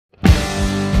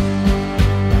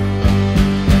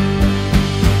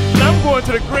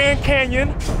to the Grand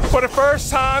Canyon for the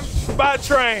first time by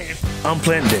train. I'm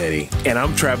Plant Daddy, and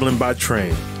I'm traveling by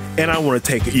train. And I want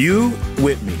to take you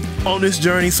with me. On this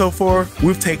journey so far,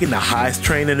 we've taken the highest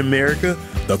train in America,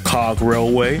 the Cog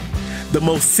Railway, the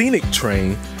most scenic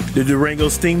train, the Durango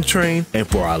Steam Train, and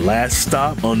for our last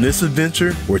stop on this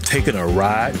adventure, we're taking a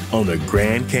ride on the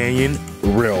Grand Canyon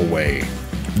Railway.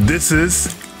 This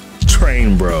is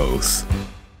Train Bros.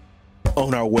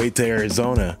 On our way to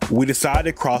Arizona, we decided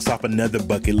to cross off another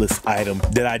bucket list item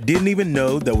that I didn't even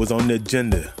know that was on the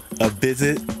agenda. A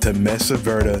visit to Mesa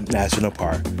Verde National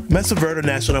Park. Mesa Verde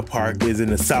National Park is in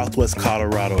the southwest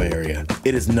Colorado area.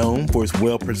 It is known for its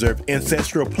well-preserved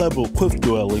ancestral Pueblo cliff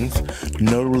dwellings,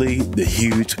 notably the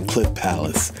huge Cliff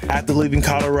Palace. After leaving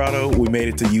Colorado, we made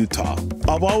it to Utah.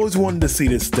 I've always wanted to see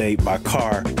this state by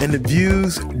car, and the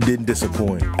views didn't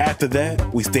disappoint. After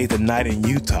that, we stayed the night in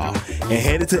Utah and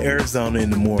headed to Arizona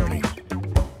in the morning.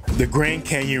 The Grand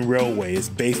Canyon Railway is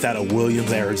based out of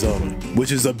Williams, Arizona,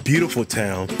 which is a beautiful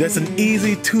town that's an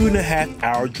easy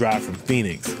 2.5-hour drive from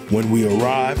Phoenix. When we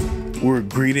arrived, we were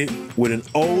greeted with an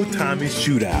old-timey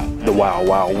shootout. The Wild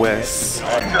Wild West. My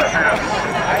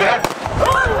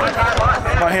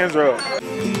hands are up.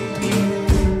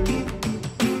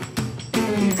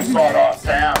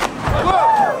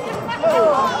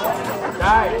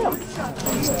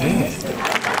 He's dead.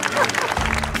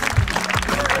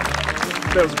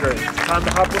 That was great. Time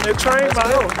to hop on that train,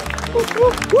 man.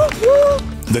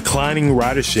 Declining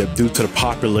ridership due to the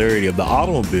popularity of the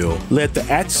automobile led the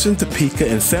Atchison, Topeka,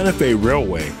 and Santa Fe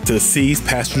Railway to cease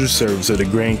passenger service of the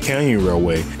Grand Canyon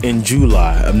Railway in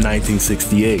July of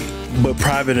 1968. But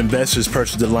private investors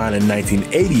purchased the line in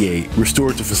 1988,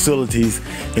 restored the facilities,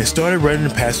 and started running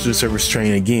the passenger service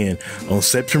train again on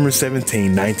September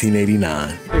 17, 1989.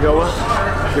 Here you go, Will.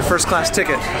 Your first class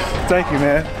ticket. Thank you,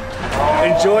 man.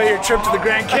 Enjoy your trip to the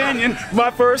Grand Canyon. My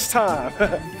first time.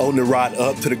 On the ride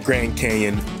up to the Grand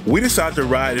Canyon, we decided to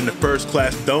ride in the first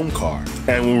class dome car.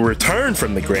 And when we return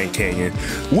from the Grand Canyon,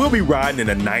 we'll be riding in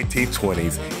a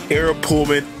 1920s era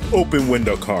Pullman open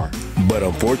window car. But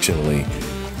unfortunately,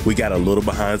 we got a little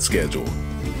behind schedule.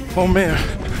 Oh man,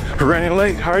 we're running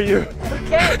late. How are you?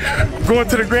 Okay. Going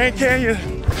to the Grand Canyon.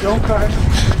 Dome car.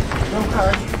 Dome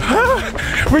car.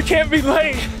 We can't be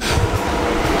late.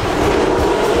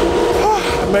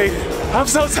 Made it. I'm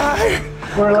so tired.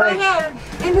 We're late. Go ahead.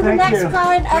 Into the next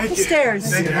car and up the stairs.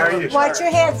 Thank you. How are you? Watch your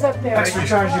heads up there.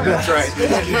 That's right.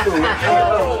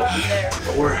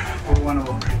 We're one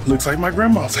over. Looks like my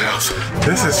grandma's house.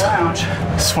 This is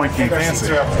swanky and fancy.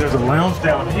 There's a lounge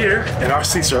down here, and our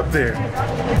seats are up there.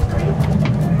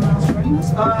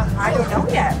 I don't know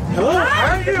yet. Hello.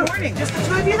 How are you? Good morning. Just the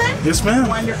two of you then? Yes, ma'am.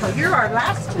 Wonderful. You're our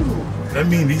last two. That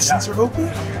means these seats are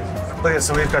open? Look at,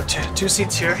 so we've got two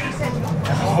seats here.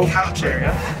 Whole couch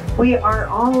area. We are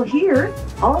all here,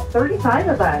 all 35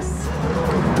 of us.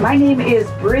 My name is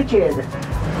Bridget.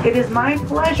 It is my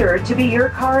pleasure to be your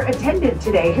car attendant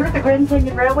today here at the Grand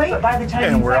Canyon Railway. But by the time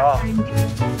And we're off.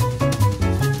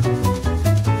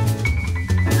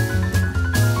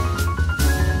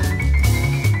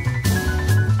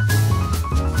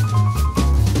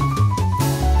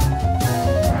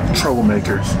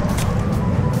 Troublemakers.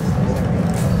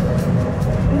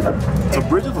 So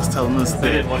Bridget was telling us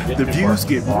that the views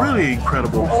get really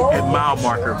incredible at mile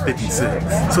marker 56.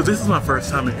 So this is my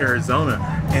first time in Arizona,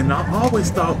 and I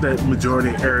always thought that the majority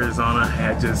of Arizona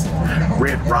had just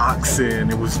red rocks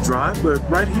and it was dry, but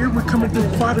right here we're coming through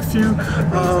quite a few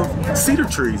cedar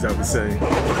trees, I would say.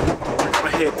 We're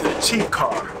gonna head to the cheap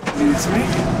car. Excuse me.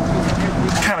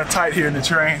 Kind of tight here in the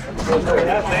train.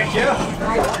 Thank you.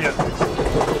 Yeah.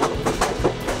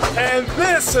 And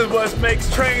this is what makes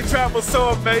train travel so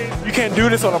amazing. You can't do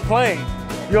this on a plane.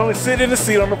 You only sit in the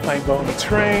seat on the plane, but on the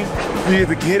train, you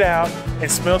either get out and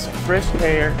smell some fresh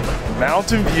air,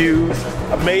 mountain views,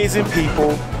 amazing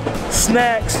people,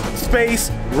 snacks, space,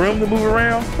 room to move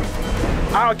around.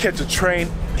 I'll catch a train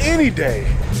any day.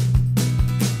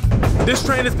 This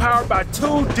train is powered by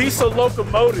 2 diesel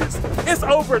locomotives. It's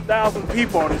over 1,000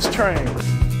 people on this train.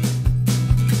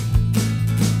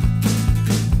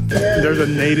 There's a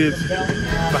native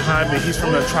behind me. He's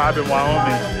from a tribe in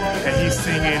Wyoming, and he's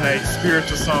singing a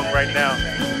spiritual song right now.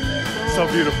 So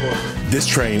beautiful. This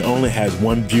train only has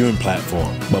one viewing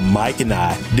platform, but Mike and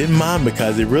I didn't mind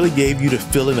because it really gave you the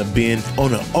feeling of being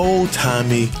on an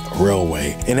old-timey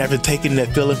railway. And after taking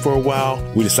that feeling for a while,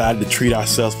 we decided to treat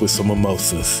ourselves with some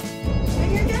mimosas.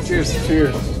 Cheers,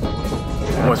 cheers.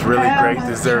 What's really great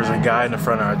is there's a guy in the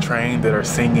front of our train that are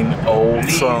singing old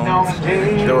songs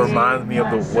that remind me of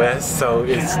the West, so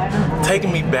it's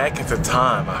taking me back into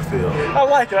time, I feel. I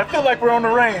like it. I feel like we're on the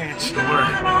range. We're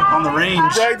on the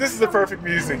range. Like, this is the perfect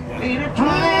music.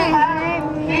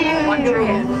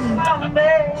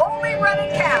 Holy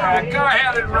running cow. Go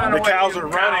ahead and run The away. cows are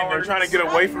running. They're trying to get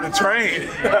away from the train.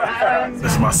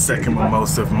 This is my second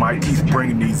mimosa. If Mike keeps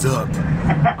bringing these up,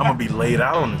 I'm going to be laid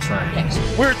out on the train.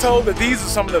 We're told that these are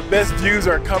some of the best views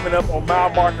that are coming up on mile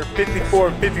marker 54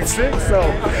 and 56. So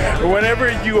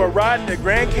whenever you are riding the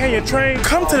Grand Canyon train,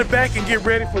 come to the back and get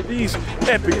ready for these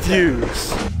epic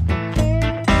views.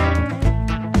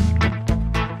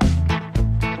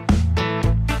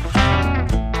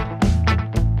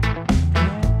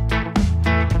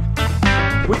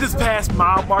 We just passed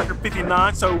mile marker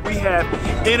 59, so we have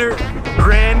entered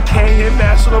Grand Canyon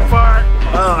National Park.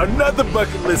 Another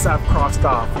bucket list I've crossed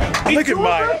off. Look at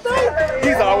Mike.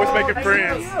 He's always making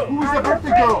friends. Who's the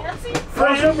birthday girl?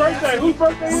 It's your birthday. Whose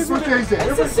birthday is it? Whose birthday is it?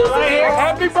 Right here.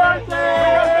 Happy birthday!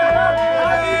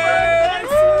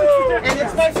 And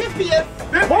it's my 50th.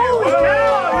 Holy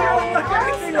cow! You don't look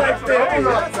anything like that.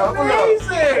 That's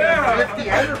amazing. 50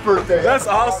 and her birthday. That's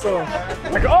awesome.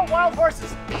 Like, oh, wild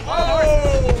horses.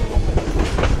 Oh!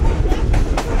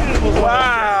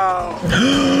 Wow.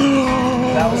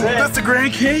 That was it. That's the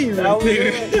Grand Canyon. That was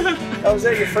it. That was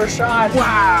it, your first shot.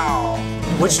 Wow.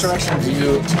 Which direction do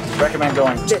you recommend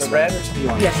going? To the red or to the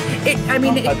orange?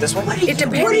 Yeah. This one? It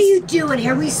depends. What are you doing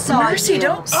here? We saw Mercy, you.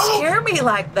 don't scare me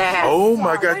like that. Oh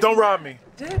my God, don't rob me.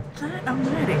 I'm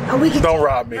ready. Oh, we can. Don't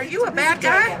rob me. Are you a bad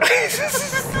guy?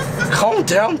 Calm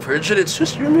down, Bridget. It's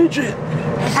just your midget.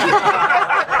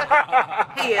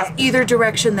 He is either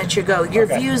direction that you go. Your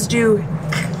views do,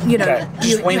 you know, Okay, just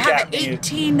you wink have at an me.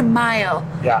 18-mile.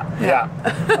 Yeah.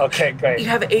 Okay, great. You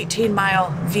have an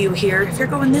 18-mile view here. If you're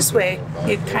going this way,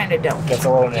 you kind of don't. That's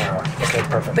a little narrow. Okay,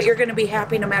 perfect. But you're going to be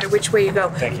happy no matter which way you go.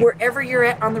 Thank you. Wherever you're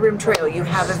at on the rim trail, you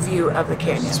have a view of the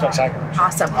canyon. Spectacular.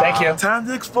 Awesome. Thank you. Time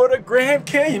to explore the Grand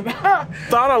Canyon.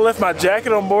 Thought I left my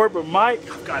jacket on board, but Mike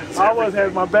always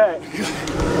has my bag.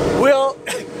 Will,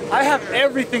 I have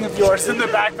everything of yours in the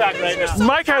backpack right now.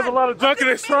 Mike has a lot of junk in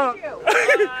his trunk.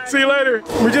 See you later.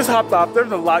 We just hopped off.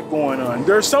 There's a lot going on.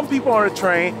 There are some people on the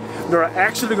train that are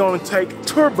actually going to take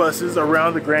tour buses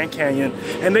around the Grand Canyon,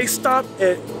 and they stop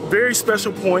at very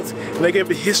special points, and they give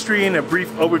a history and a brief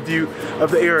overview of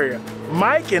the area.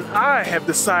 Mike and I have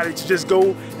decided to just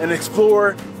go and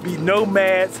explore, be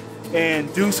nomads,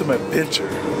 and do some adventure.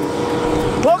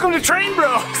 Welcome to Train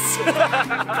Bros!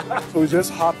 So we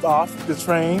just hopped off the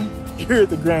train here at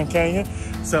the Grand Canyon.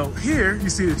 So here you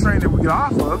see the train that we get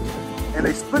off of, and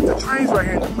they split the trains right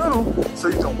here in the middle so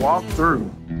you can walk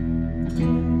through.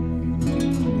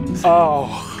 Oh,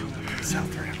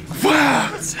 wow!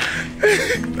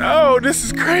 Oh, this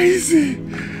is crazy!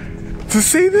 To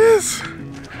see this?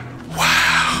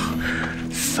 Wow,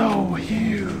 so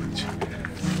huge.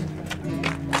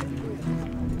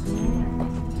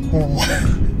 Wow.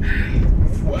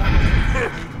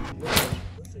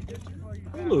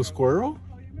 Hey, little squirrel.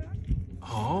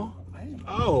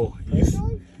 Oh, he's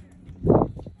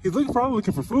probably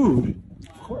looking for food.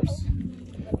 Of course.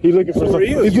 He's looking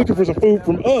for some food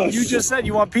from us. You just said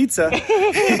you want pizza.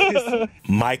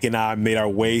 Mike and I made our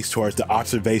ways towards the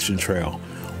observation trail.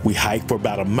 We hiked for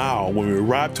about a mile when we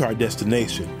arrived to our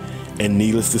destination, and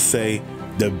needless to say,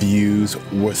 the views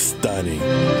were stunning.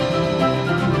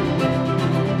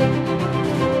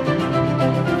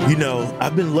 You know,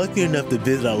 I've been lucky enough to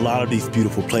visit a lot of these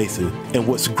beautiful places, and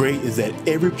what's great is that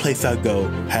every place I go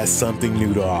has something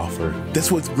new to offer.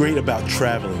 That's what's great about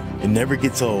traveling. It never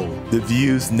gets old. The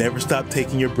views never stop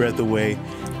taking your breath away,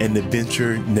 and the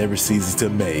adventure never ceases to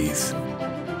amaze.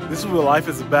 This is what life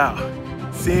is about.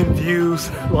 Seeing views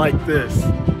like this.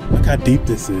 Look how deep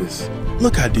this is.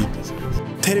 Look how deep this is.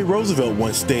 Teddy Roosevelt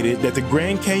once stated that the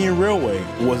Grand Canyon Railway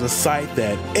was a sight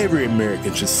that every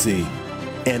American should see.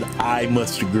 And I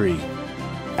must agree.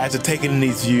 After taking in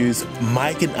these views,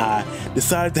 Mike and I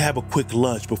decided to have a quick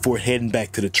lunch before heading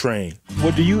back to the train.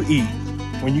 What do you eat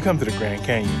when you come to the Grand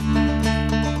Canyon?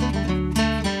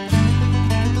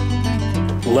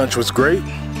 Lunch was great.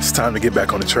 It's time to get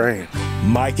back on the train.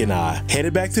 Mike and I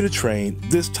headed back to the train,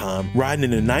 this time riding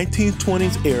in a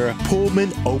 1920s era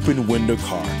Pullman open window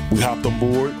car. We hopped on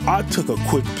board, I took a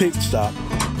quick pit stop,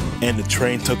 and the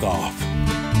train took off.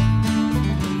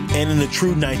 And in the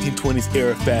true 1920s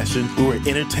era fashion, we were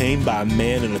entertained by a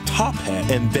man in a top hat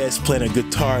and vest playing a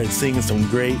guitar and singing some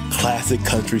great classic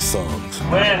country songs.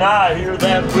 When I hear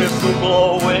that whistle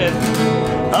blowing,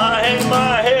 I hang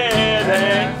my head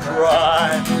and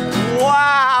cry.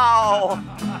 Wow!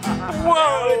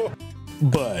 Whoa!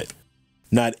 But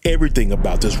Not everything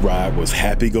about this ride was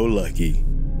happy-go-lucky.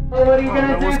 What are you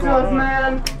gonna do to us,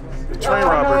 man? Train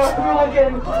robbers.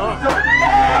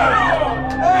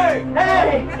 Hey!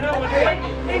 Hey!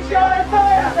 He shot our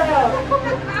tires out!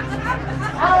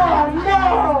 Oh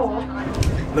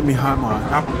no! Let me hide my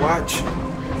Apple Watch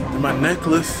and my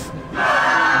necklace.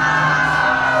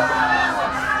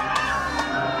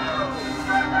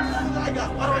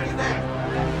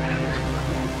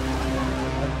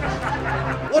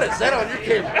 What is that on your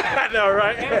camera? I know,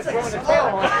 right?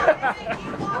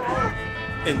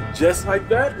 And just like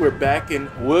that, we're back in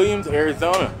Williams,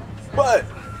 Arizona. But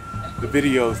the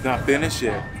video is not finished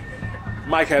yet.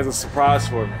 Mike has a surprise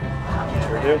for me.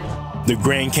 Sure do. The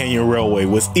Grand Canyon Railway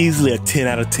was easily a 10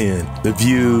 out of 10. The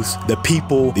views, the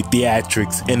people, the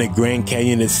theatrics, and the Grand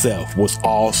Canyon itself was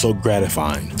all so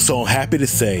gratifying. So I'm happy to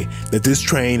say that this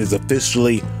train is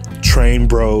officially Train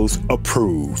Bros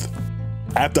approved.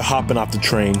 After hopping off the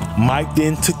train, Mike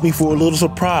then took me for a little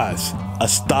surprise. A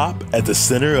stop at the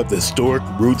center of the historic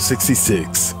Route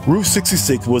 66. Route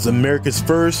 66 was America's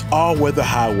first all-weather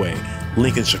highway,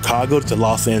 linking Chicago to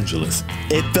Los Angeles.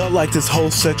 It felt like this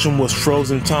whole section was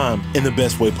frozen time in the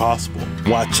best way possible.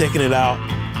 While checking it out,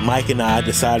 Mike and I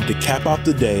decided to cap off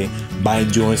the day by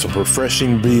enjoying some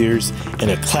refreshing beers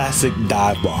and a classic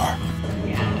dive bar.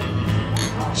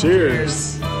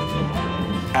 Cheers.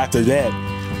 After that,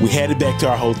 we headed back to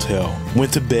our hotel,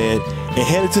 went to bed, and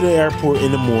headed to the airport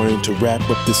in the morning to wrap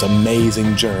up this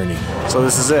amazing journey. So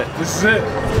this is it. This is it.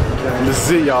 This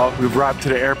is it, y'all. We've arrived to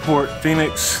the airport,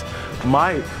 Phoenix.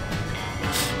 Mike,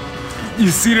 you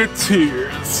see the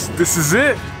tears. This is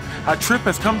it. Our trip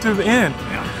has come to the end.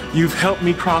 Yeah. You've helped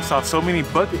me cross off so many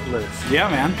bucket lists. Yeah,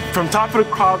 man. From top of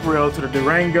the Cog Rail to the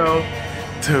Durango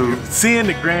to seeing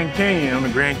the Grand Canyon on the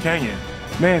Grand Canyon.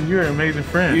 Man, you're an amazing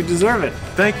friend. You deserve it.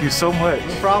 Thank you so much.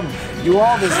 No problem. You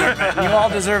all deserve it. You all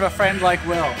deserve a friend like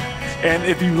Will. And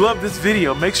if you love this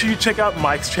video, make sure you check out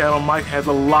Mike's channel. Mike has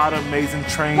a lot of amazing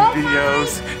train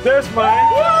videos. There's Mike.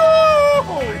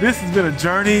 Woo! This has been a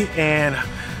journey, and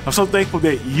I'm so thankful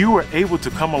that you were able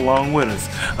to come along with us.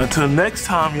 Until next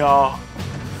time, y'all,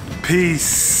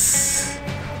 peace.